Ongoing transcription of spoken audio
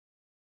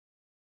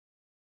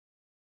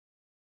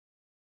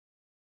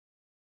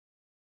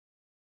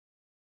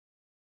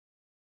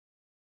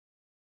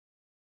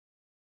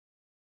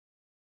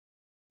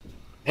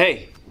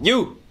Hey,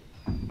 you!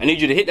 I need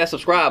you to hit that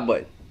subscribe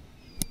button.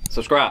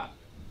 Subscribe.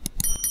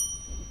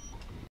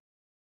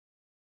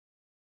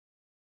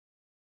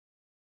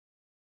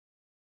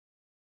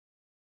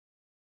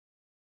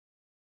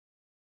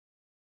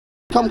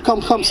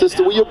 Come,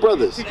 sister. We're your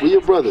brothers. We're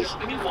your brothers.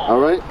 All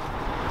right?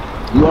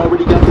 You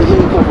already got the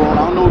head cover on.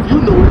 I don't know if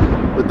you knew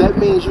it, but that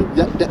means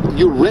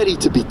you're ready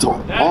to be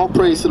taught. All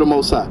praise to the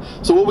Most High.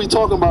 So what we're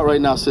talking about right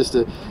now,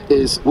 sister,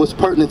 is what's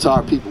pertinent to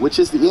our people, which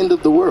is the end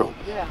of the world.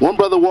 One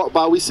brother walked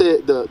by. We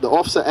said the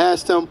officer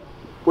asked him,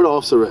 where the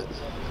officer at?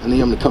 I need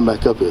him to come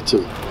back up here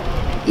too.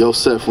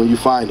 Yosef, when you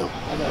find him.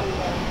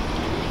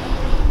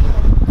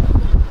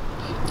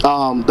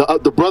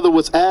 The brother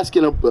was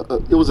asking,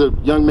 it was a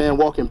young man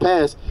walking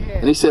past,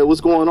 and he said,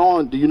 what's going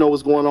on? Do you know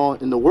what's going on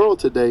in the world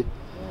today?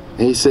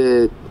 And he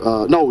said,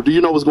 no, do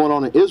you know what's going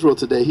on in Israel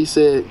today? He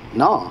said,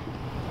 nah.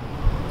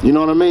 You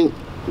know what I mean?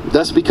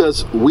 That's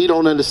because we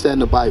don't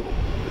understand the Bible.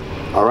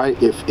 All right?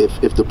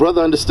 If the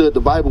brother understood the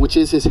Bible, which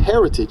is his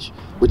heritage,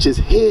 which is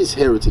his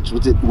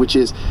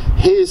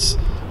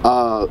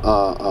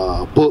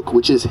book,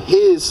 which is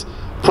his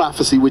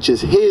prophecy, which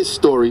is his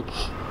story,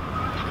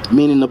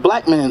 meaning the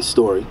black man's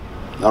story.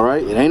 All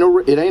right? It ain't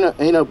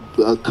a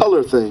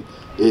color thing.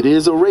 It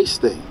is a race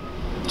thing.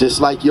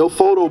 Just like your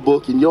photo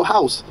book in your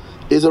house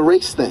is a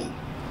race thing.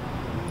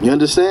 You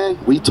understand?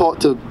 We taught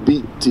to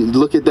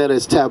look at that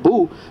as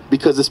taboo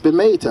because it's been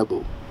made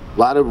taboo. A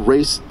lot of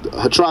race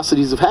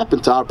atrocities have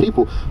happened to our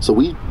people, so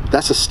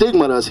that's a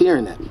stigma to us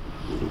hearing that.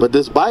 But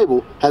this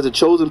Bible has a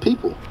chosen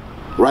people,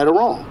 right or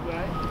wrong.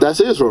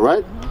 That's Israel,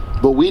 right?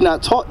 But we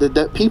not taught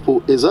that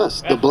people is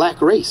us, the black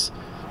race.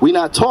 We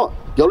not taught.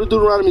 Go to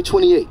Deuteronomy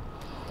 28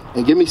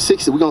 and give me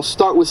 60. We're gonna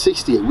start with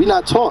 68. We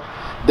not taught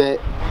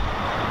that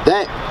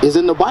is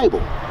in the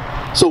Bible.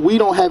 So we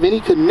don't have any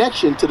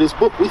connection to this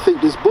book. We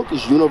think this book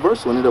is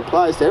universal and it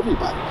applies to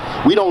everybody.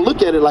 We don't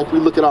look at it like we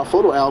look at our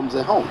photo albums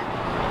at home,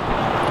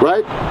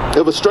 right?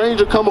 If a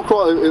stranger come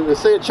across,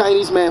 say a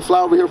Chinese man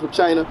fly over here from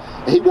China,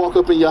 and he walk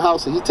up in your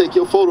house and he take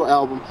your photo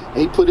album and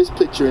he put his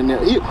picture in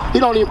there. He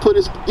don't even put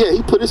his,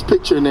 he put his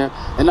picture in there,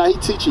 and now he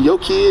teaching your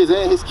kids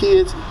and his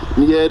kids,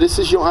 yeah, this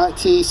is your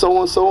auntie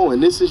so-and-so,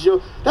 and this is your,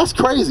 that's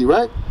crazy,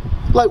 right?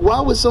 Like,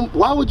 what is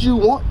wrong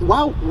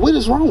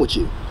with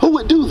you? Who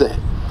would do that?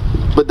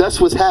 But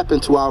that's what's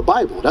happened to our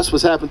Bible. That's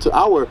what's happened to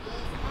our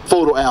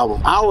photo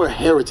album, our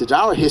heritage,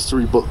 our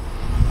history book.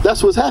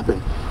 That's what's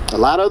happened. A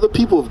lot of other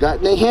people have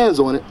gotten their hands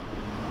on it,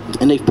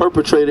 and they've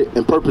perpetrated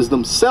and purposed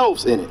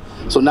themselves in it.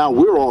 So now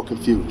we're all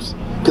confused.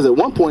 Because at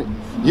one point,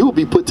 you will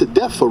be put to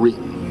death for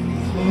reading.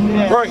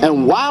 Right.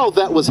 And while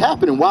that was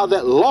happening, while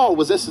that law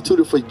was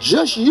instituted for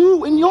just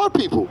you and your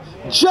people,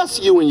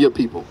 just you and your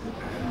people,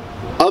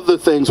 other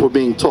things were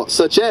being taught,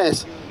 such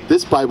as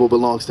this Bible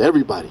belongs to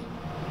everybody.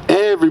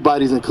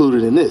 Everybody's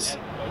included in this.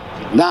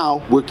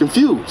 Now we're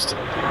confused.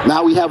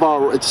 Now we have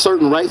our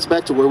certain rights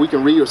back to where we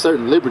can read, or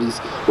certain liberties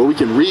where we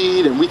can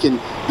read and we can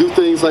do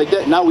things like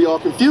that. Now we all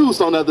confused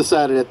on the other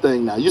side of that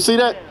thing now. You see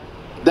that?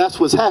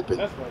 That's what's happened.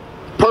 That's right.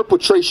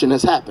 Perpetration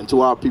has happened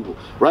to our people,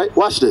 right?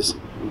 Watch this.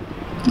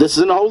 This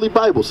is in the Holy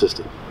Bible,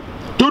 sister.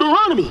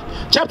 Deuteronomy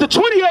chapter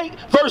 28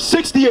 verse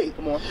 68.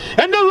 Come on.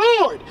 And the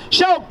Lord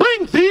shall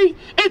bring thee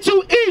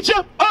into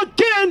Egypt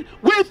again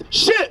with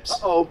ships.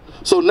 Uh-oh.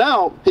 So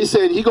now he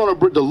said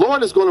the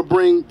Lord is going to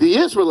bring the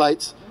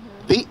Israelites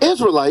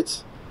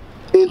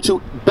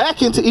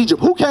back into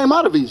Egypt. Who came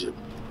out of Egypt?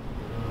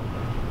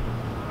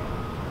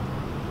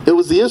 It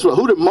was the Israel.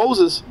 Who did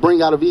Moses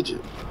bring out of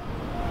Egypt?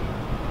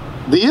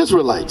 The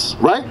Israelites,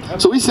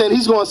 right? So he said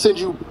he's going to send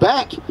you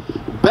back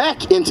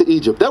into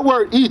Egypt. That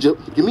word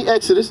Egypt, give me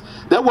Exodus.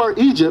 That word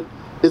Egypt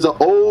is an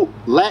old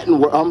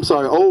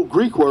old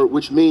Greek word,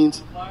 which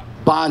means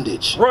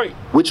bondage, right?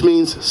 Which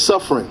means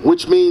suffering,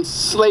 which means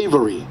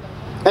slavery.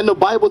 And the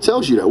Bible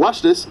tells you that.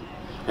 Watch this.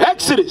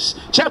 Exodus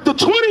chapter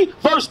 20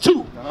 verse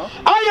 2.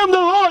 I am the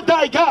Lord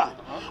thy God,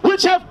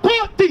 which have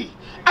brought thee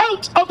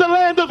out of the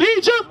land of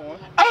Egypt,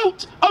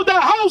 out of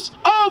the house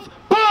of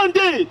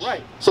bondage.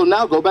 Right. So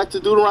now go back to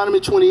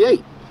Deuteronomy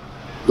 28.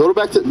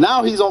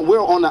 Now we're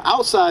on the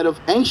outside of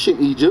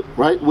ancient Egypt,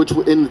 right? Which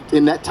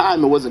in that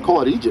time it wasn't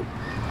called Egypt.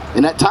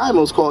 In that time it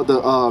was called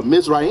the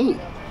Mizraim.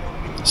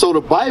 So the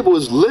Bible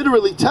is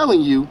literally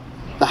telling you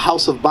the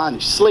house of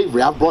bondage,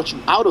 slavery. I brought you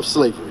out of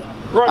slavery.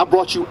 Right. I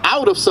brought you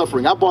out of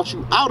suffering. I brought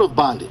you out of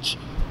bondage,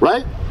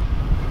 right?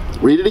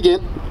 Read it again,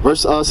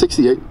 verse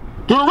 68.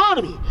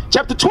 Deuteronomy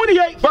chapter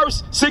 28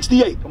 verse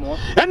 68. Come on.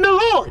 And the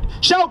Lord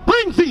shall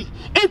bring thee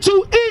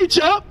into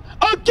Egypt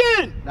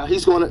again. Now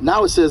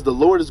it says the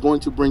Lord is going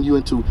to bring you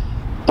into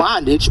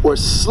bondage or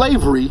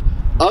slavery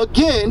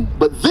again,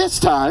 but this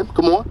time,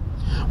 come on,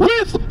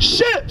 with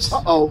ships.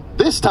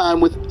 This time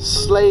with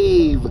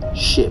slave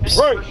ships.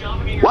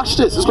 Right. Watch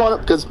this. It's going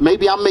up because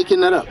maybe I'm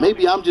making that up.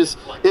 Maybe I'm just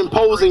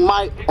imposing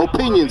my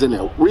opinions in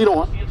there. Read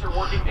on.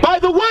 By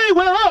the way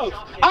whereof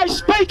I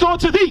spake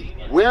unto thee.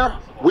 Where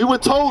we were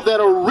told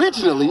that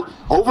originally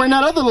over in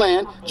that other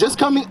land, just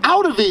coming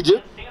out of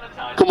Egypt.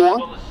 Come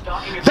on.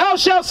 Thou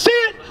shalt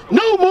sit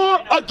no more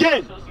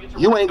again.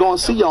 You ain't going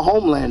to see your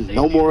homeland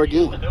no more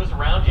again.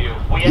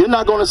 You're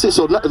not going to see.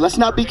 So let's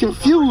not be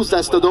confused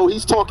as to though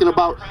he's talking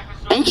about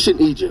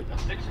ancient Egypt.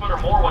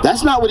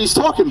 That's not what he's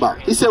talking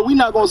about. He said we're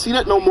not going to see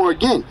that no more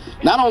again.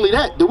 Not only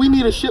that, do we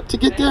need a ship to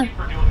get there?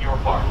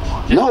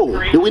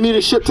 No. Do we need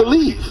a ship to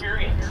leave?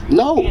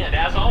 No.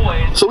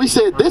 So he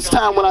said, this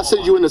time when I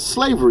send you into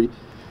slavery,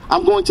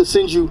 I'm going to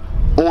send you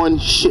on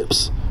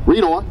ships.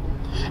 Read on.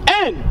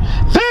 And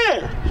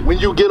there, when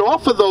you get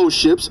off of those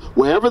ships,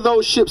 wherever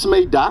those ships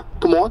may dock,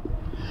 come on,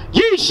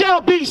 ye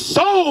shall be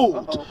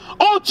sold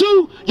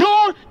unto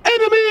your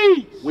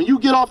enemies. When you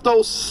get off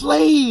those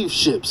slave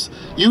ships,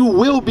 you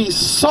will be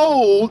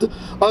sold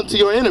unto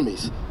your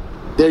enemies.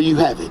 There you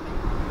have it.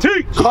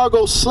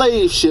 Cargo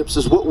slave ships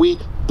is what we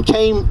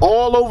came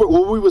all over,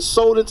 when we were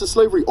sold into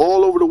slavery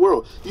all over the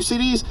world. You see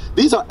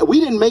these are, we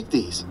didn't make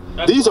these.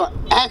 These are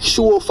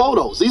actual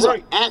photos. These are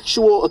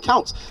actual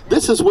accounts.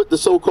 This is what the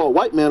so-called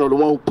white man, or the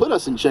one who put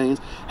us in chains,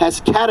 has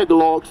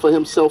cataloged for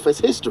himself as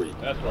history.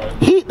 That's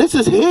right. This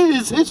is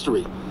his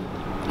history.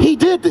 He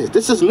did this.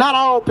 This is not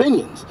our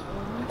opinions.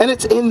 And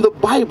it's in the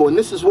Bible, and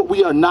this is what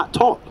we are not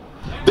taught.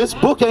 This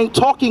book ain't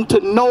talking to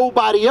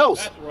nobody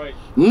else. That's right.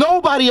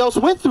 Nobody else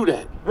went through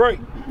that. Right.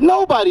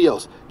 Nobody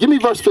else. Give me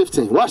verse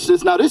 15. Watch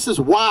this. Now, this is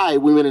why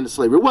we went into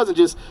slavery. It wasn't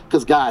just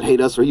because God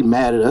hated us or he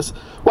mad at us.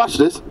 Watch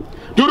this.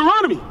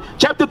 Deuteronomy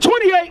chapter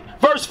 28,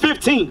 verse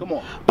 15. Come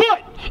on.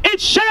 But it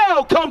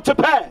shall come to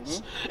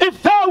pass,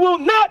 if thou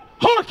wilt not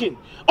hearken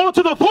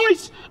unto the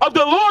voice of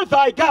the Lord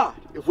thy God.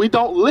 If we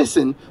don't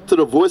listen to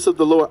the voice of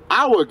the Lord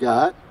our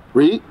God,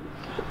 read.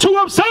 To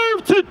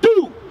observe to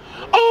do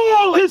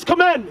all his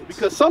commandments.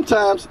 Because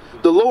sometimes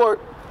the Lord,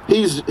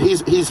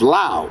 he's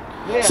loud.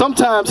 Yeah.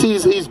 Sometimes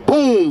he's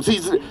booms,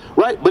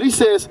 right. But he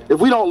says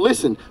if we don't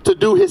listen to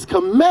do his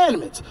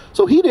commandments,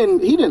 so he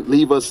didn't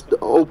leave us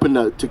open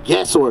to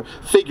guess or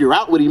figure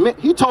out what he meant.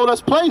 He told us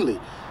plainly,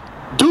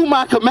 do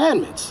my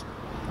commandments.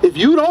 If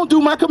you don't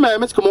do my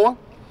commandments, come on.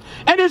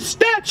 And his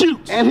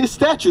statutes. And his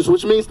statutes,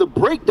 which means the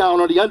breakdown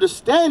or the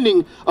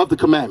understanding of the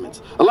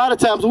commandments. A lot of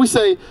times we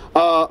say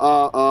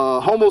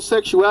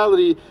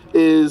homosexuality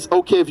is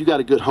okay if you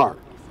got a good heart.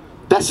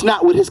 That's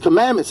not what his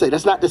commandments say.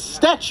 That's not the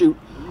statute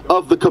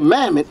of the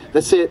commandment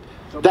that said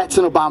that's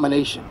an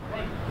abomination.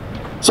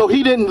 So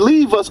he didn't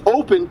leave us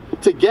open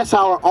to guess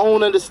our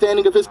own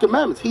understanding of his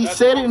commandments. He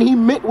said it and he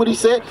meant what he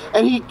said,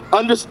 and he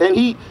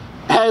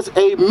has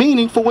a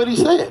meaning for what he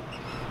said.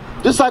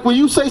 Just like when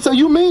you say so,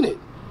 you mean it.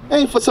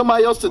 Ain't for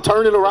somebody else to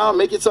turn it around,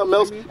 make it something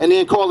else, and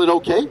then call it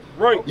okay.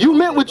 Right. You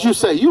meant what you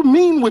say. You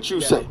mean what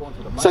you say.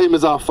 Same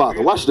as our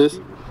Father. Watch this.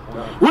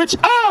 Which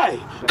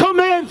I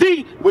command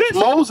thee. Which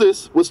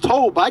Moses was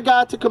told by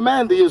God to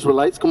command the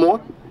Israelites. Come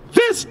on.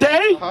 This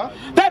day,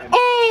 that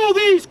all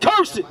these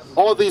curses.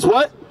 All these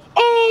what?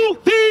 All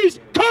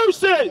these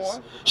curses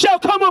shall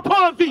come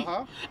upon thee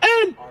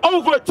and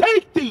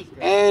overtake thee.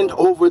 And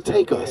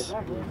overtake us.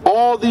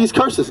 All these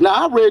curses.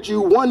 Now, I read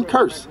you one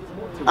curse.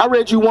 I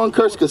read you one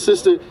curse because,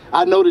 sister,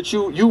 I know that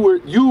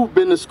you've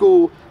been to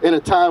school in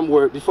a time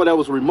where before that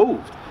was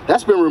removed.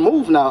 That's been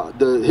removed now,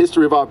 the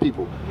history of our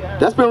people.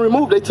 That's been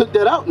removed. They took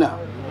that out now.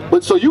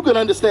 But so you can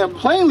understand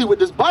plainly what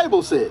this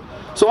Bible said.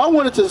 So I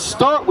wanted to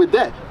start with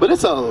that. But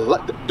it's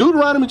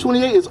Deuteronomy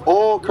 28 is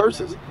all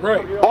curses.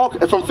 Right. All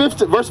from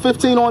verse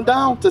 15 on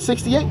down to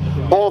 68,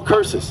 all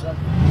curses.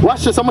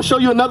 Watch this. I'm going to show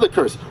you another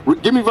curse.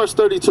 Give me verse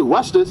 32.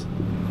 Watch this.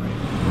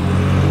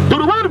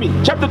 Deuteronomy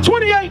chapter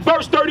 28,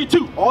 verse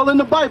 32. All in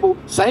the Bible.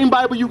 Same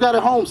Bible you got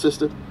at home,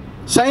 sister.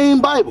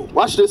 Same Bible.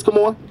 Watch this. Come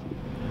on.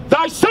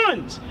 Thy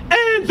sons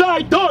and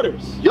thy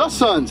daughters. Your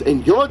sons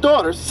and your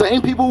daughters,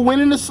 same people who went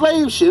into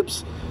slave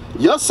ships,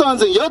 your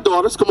sons and your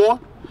daughters, come on,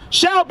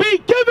 shall be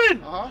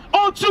given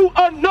unto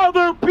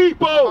another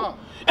people,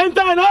 and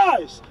thine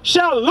eyes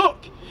shall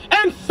look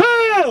and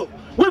fail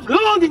with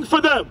longing for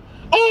them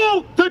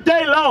all the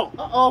day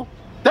long.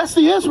 That's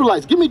the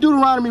Israelites. Give me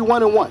Deuteronomy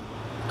 1:1.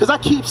 Because I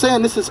keep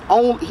saying this is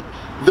only,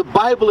 the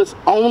Bible is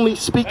only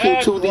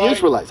speaking to the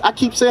Israelites. I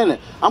keep saying that.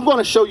 I'm going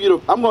to show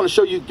you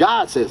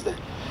God says that.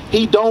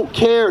 He don't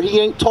care.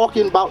 He ain't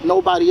talking about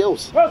nobody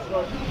else.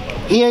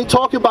 He ain't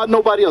talking about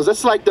nobody else.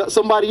 That's like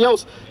somebody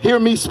else hear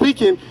me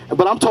speaking,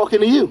 but I'm talking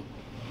to you.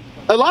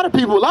 A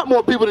lot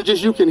more people than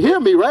just you can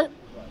hear me, right?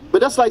 But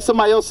that's like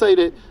somebody else say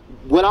that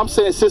what I'm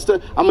saying, sister,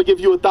 I'm going to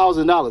give you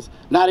 $1,000.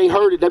 Now they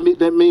heard it.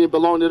 That mean it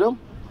belonged to them?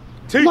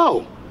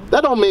 No,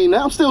 that don't mean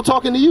that. I'm still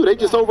talking to you. They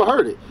just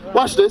overheard it.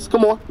 Watch this.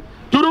 Come on.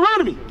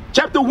 Deuteronomy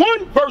chapter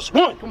 1, verse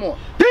 1. Come on.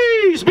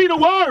 These be the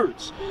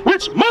words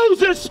which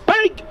Moses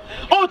spake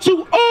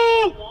unto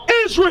all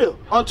Israel.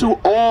 Unto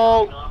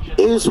all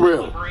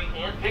Israel.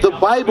 The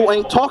Bible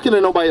ain't talking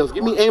to nobody else.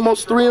 Give me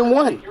Amos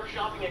 3:1.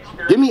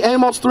 Give me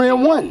Amos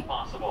 3:1.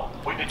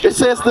 It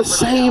says the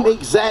same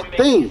exact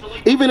thing.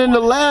 Even in the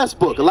last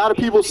book, a lot of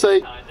people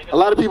say,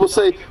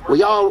 well,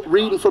 y'all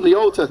reading from the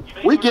Old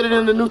Testament. We get it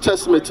in the New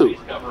Testament too.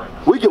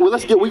 We're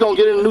gonna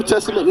get in the New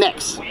Testament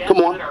next. Come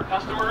on.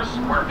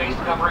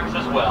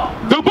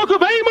 The book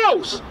of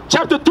Amos,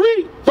 chapter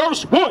 3,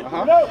 verse 1.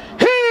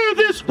 Hear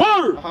this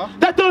word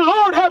that the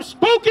Lord hath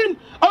spoken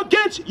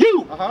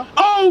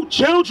O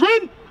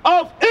children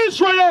of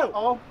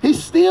Israel.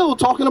 He's still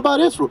talking about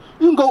Israel.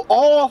 You can go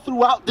all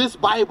throughout this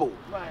Bible.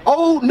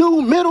 Old,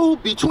 new, middle,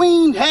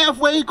 between,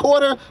 halfway,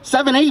 quarter,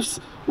 7/8,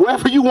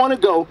 wherever you want to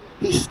go.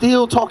 He's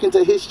still talking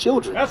to his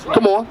children. That's right.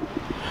 Come on.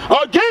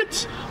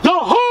 Against the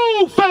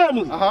whole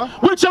family,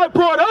 which I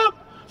brought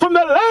up from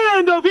the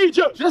land of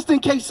Egypt. Just in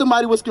case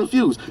somebody was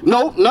confused.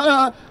 No,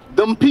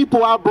 them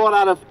people I brought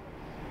out of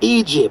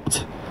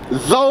Egypt.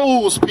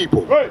 Those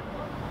people. Right.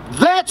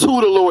 That's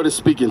who the Lord is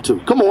speaking to.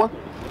 Come on.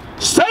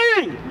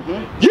 Saying,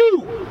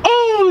 you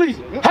only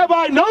have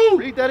I known.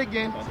 Read that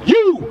again.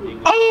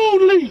 You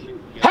only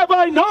have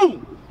I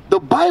known. The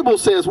Bible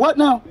says what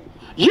now?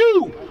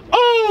 You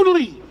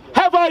only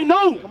have I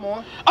known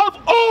of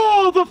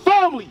all the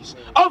families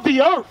of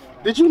the earth.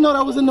 Did you know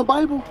that was in the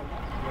Bible?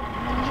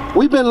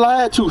 We've been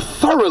lied to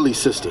thoroughly,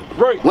 sister.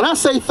 Right. When I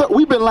say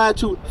we've been lied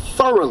to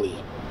thoroughly.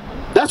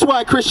 That's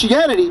why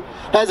Christianity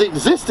has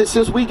existed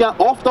since we got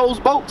off those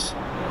boats,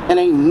 and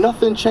ain't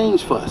nothing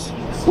changed for us.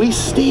 We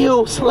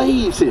still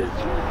slaves here.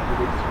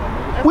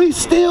 We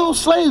still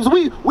slaves.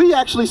 We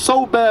actually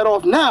so bad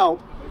off now,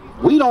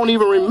 we don't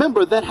even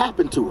remember that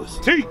happened to us.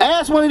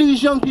 Ask one of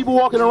these young people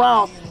walking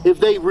around if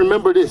they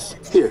remember this.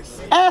 Here,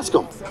 ask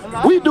them.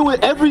 We do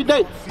it every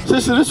day.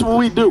 Sister, this is what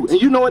we do.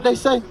 And you know what they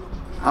say?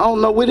 I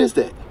don't know, what is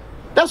that?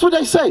 That's what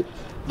they say.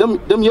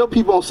 Them young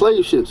people on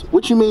slave ships.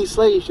 What you mean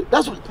slave ship?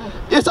 That's what,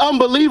 it's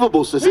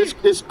unbelievable, sister.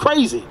 It's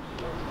crazy.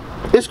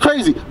 It's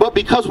crazy. But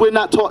because we're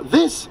not taught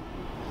this,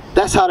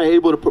 that's how they're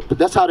able to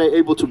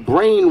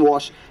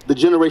brainwash the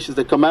generations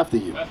that come after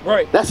you.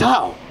 Right. That's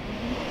how.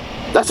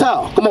 That's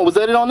how. Come on, was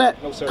that it on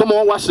that? No, sir. Come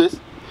on, watch this.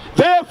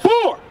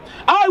 Therefore,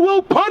 I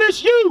will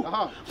punish you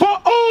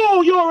for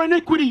all your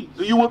iniquities.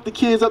 Do you whip the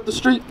kids up the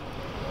street?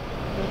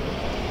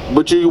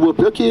 But you whip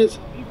your kids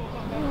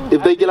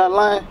if they get out of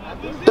line?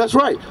 That's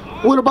right.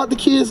 What about the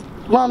kids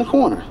around the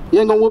corner? You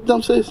ain't gonna whip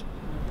them, sis?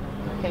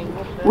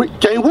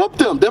 Can't whoop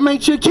them. Them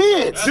ain't your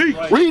kids.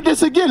 Read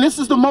this again. This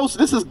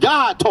is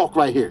God talk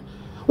right here.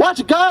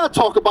 Watch God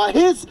talk about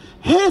his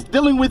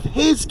dealing with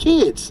his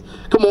kids.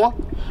 Come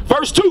on.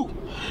 Verse 2.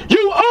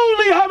 You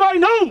only have I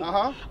known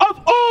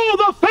of all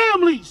the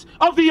families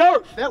of the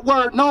earth. That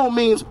word known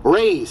means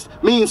raised,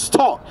 means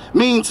taught,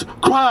 means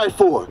cried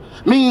for,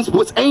 means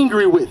was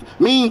angry with,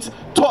 means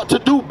taught to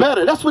do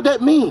better. That's what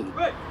that means.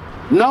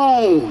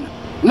 Known.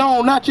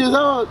 No, not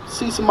just,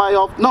 see somebody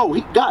off. No,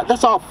 God,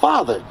 that's our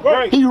Father.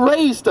 Right. He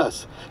raised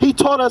us. He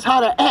taught us how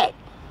to act.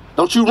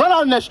 Don't you run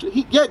out in that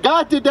street. Yeah,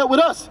 God did that with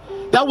us.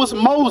 That was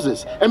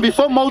Moses. And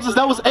before Moses,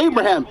 that was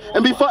Abraham.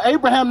 And before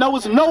Abraham, that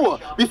was Noah.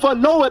 Before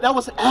Noah, that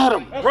was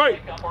Adam.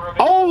 Right.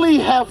 Only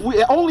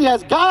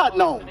has God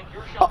known.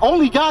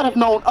 Only God have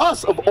known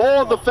us of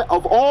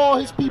all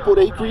his people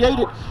that he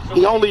created.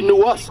 He only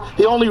knew us.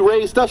 He only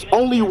raised us.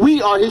 Only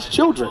we are his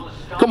children.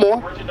 Come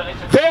on.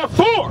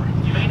 Therefore,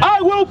 I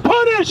will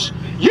punish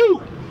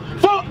you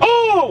for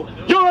all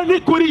your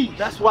iniquities.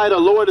 That's why the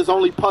Lord is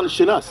only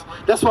punishing us.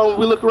 That's why when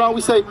we look around,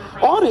 we say,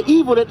 all the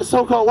evil that the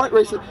so-called white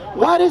race,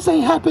 why this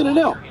ain't happening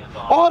to them?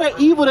 All the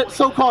evil that the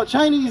so-called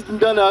Chinese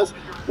done to us,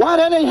 why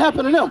that ain't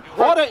happening to them?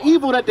 All the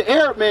evil that the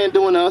Arab man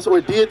doing to us or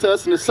did to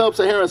us in the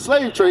sub-Saharan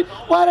slave trade,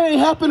 why that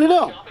ain't happening to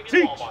them?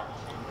 Teach.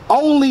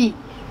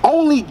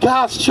 Only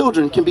God's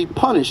children can be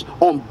punished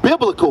on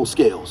biblical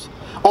scales,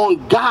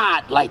 on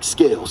God-like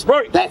scales.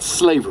 Right. That's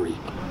slavery.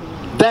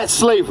 That's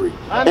slavery.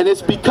 And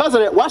it's because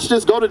of that. Watch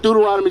this. Go to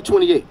Deuteronomy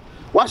 28.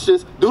 Watch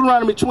this.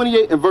 Deuteronomy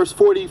 28 and verse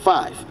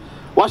 45.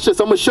 Watch this.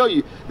 I'm going to show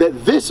you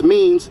that this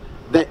means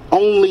that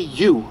only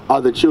you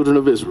are the children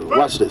of Israel.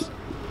 Watch this.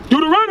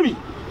 Deuteronomy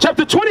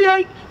chapter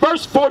 28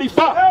 verse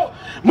 45.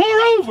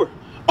 Moreover,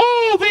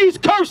 all these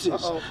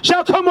curses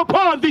shall come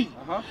upon thee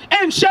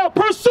and shall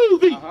pursue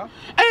thee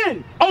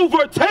and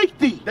overtake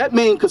thee. That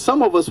means because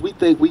some of us, we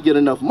think we get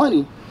enough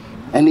money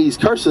and these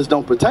curses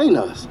don't pertain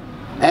to us.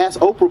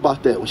 Ask Oprah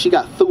about that when she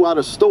got threw out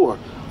of store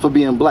for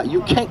being black.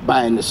 You can't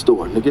buy in the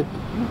store, nigga.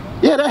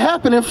 Yeah, that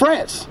happened in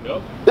France.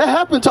 Yep. That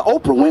happened to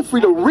Oprah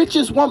Winfrey, the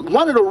richest woman,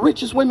 one of the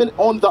richest women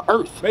on the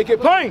earth. Make it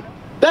plain.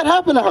 That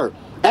happened to her.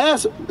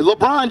 Ask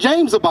LeBron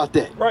James about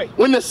that. Right.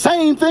 When the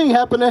same thing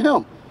happened to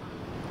him.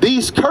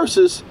 These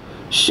curses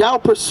shall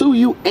pursue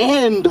you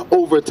and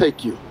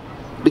overtake you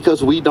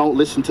because we don't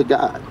listen to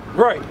God.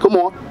 Right. Come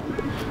on.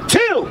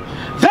 Till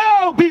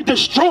thou be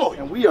destroyed.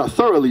 And we are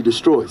thoroughly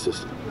destroyed,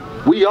 sister.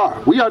 We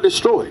are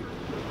destroyed.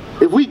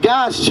 If we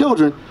God's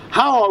children,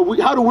 how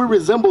do we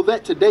resemble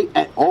that today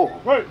at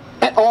all? Right.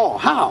 At all.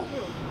 How?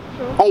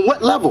 On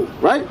what level?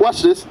 Right?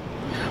 Watch this.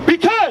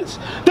 Because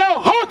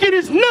thou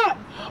hearkenest not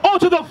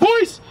unto the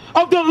voice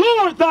of the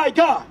Lord thy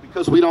God.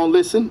 Because we don't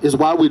listen is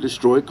why we're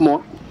destroyed. Come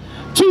on.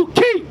 To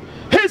keep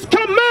his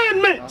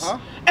commandments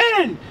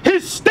and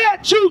his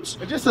statutes.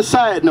 And just a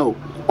side note,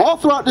 all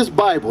throughout this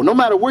Bible, no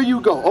matter where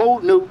you go,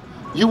 old, new,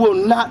 you will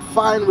not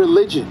find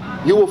religion.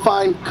 You will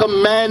find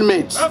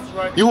commandments. That's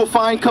right. You will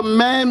find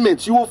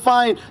commandments. You will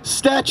find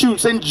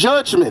statutes and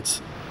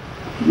judgments.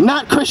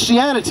 Not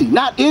Christianity,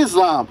 not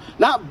Islam,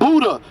 not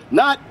Buddha,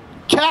 not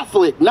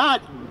Catholic,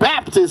 not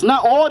Baptist,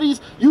 not all these.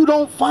 You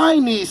don't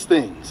find these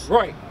things.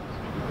 Right.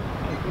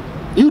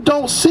 You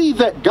don't see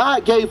that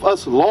God gave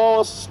us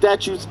laws,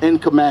 statutes,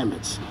 and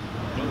commandments.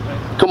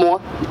 Come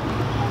on.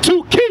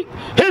 To keep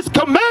his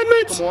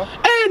commandments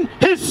and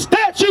his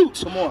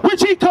statutes,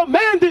 which he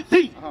commanded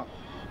thee.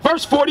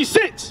 Verse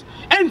 46.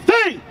 And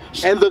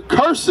the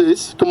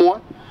curses, come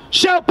on,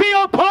 shall be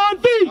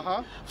upon thee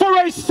for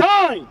a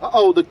sign.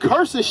 The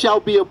curses shall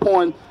be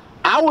upon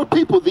our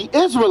people, the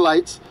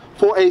Israelites,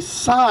 for a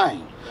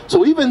sign.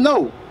 So even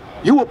though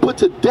you were put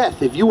to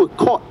death if you were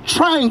caught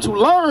trying to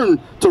learn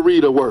to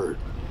read a word,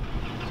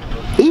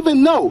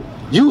 even though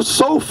you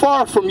so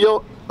far from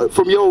your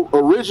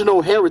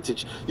original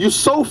heritage, you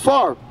so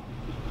far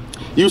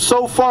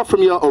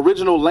from your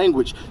original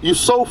language, you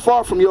so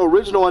far from your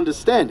original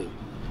understanding,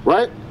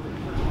 right?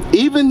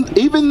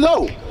 Even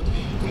though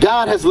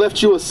God has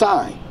left you a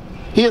sign,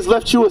 he has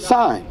left you a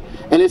sign,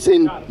 and it's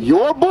in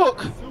your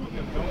book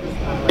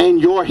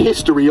and your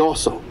history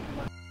also.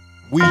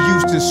 We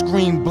used to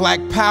scream black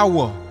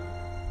power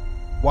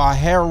while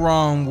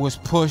heroin was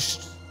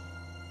pushed,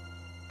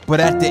 but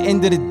at the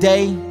end of the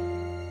day,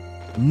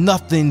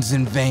 nothing's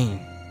in vain.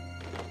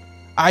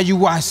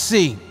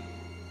 IUIC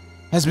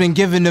has been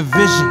given a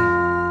vision.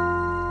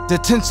 The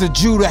tents of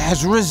Judah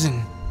has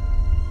risen.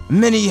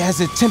 Many has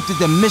attempted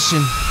the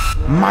mission,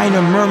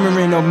 minor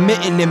murmuring,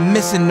 omitting, and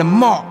missing the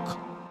mark.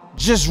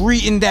 Just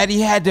reading that he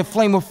had the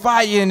flame of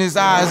fire in his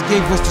eyes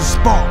gave us the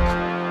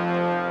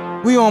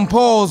spark. We on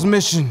Paul's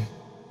mission.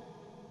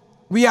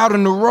 We out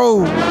on the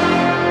road,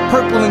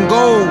 purple and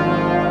gold,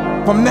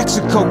 from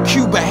Mexico,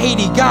 Cuba,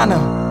 Haiti,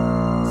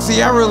 Ghana,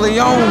 Sierra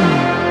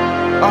Leone.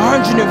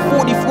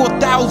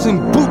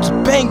 144,000 boots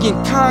banging,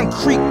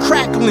 concrete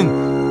crackling.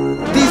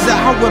 These are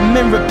how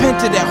men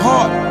repented at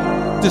heart.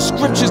 The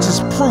scriptures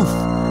is proof.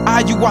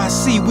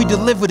 IUIC, we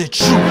deliver the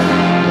truth.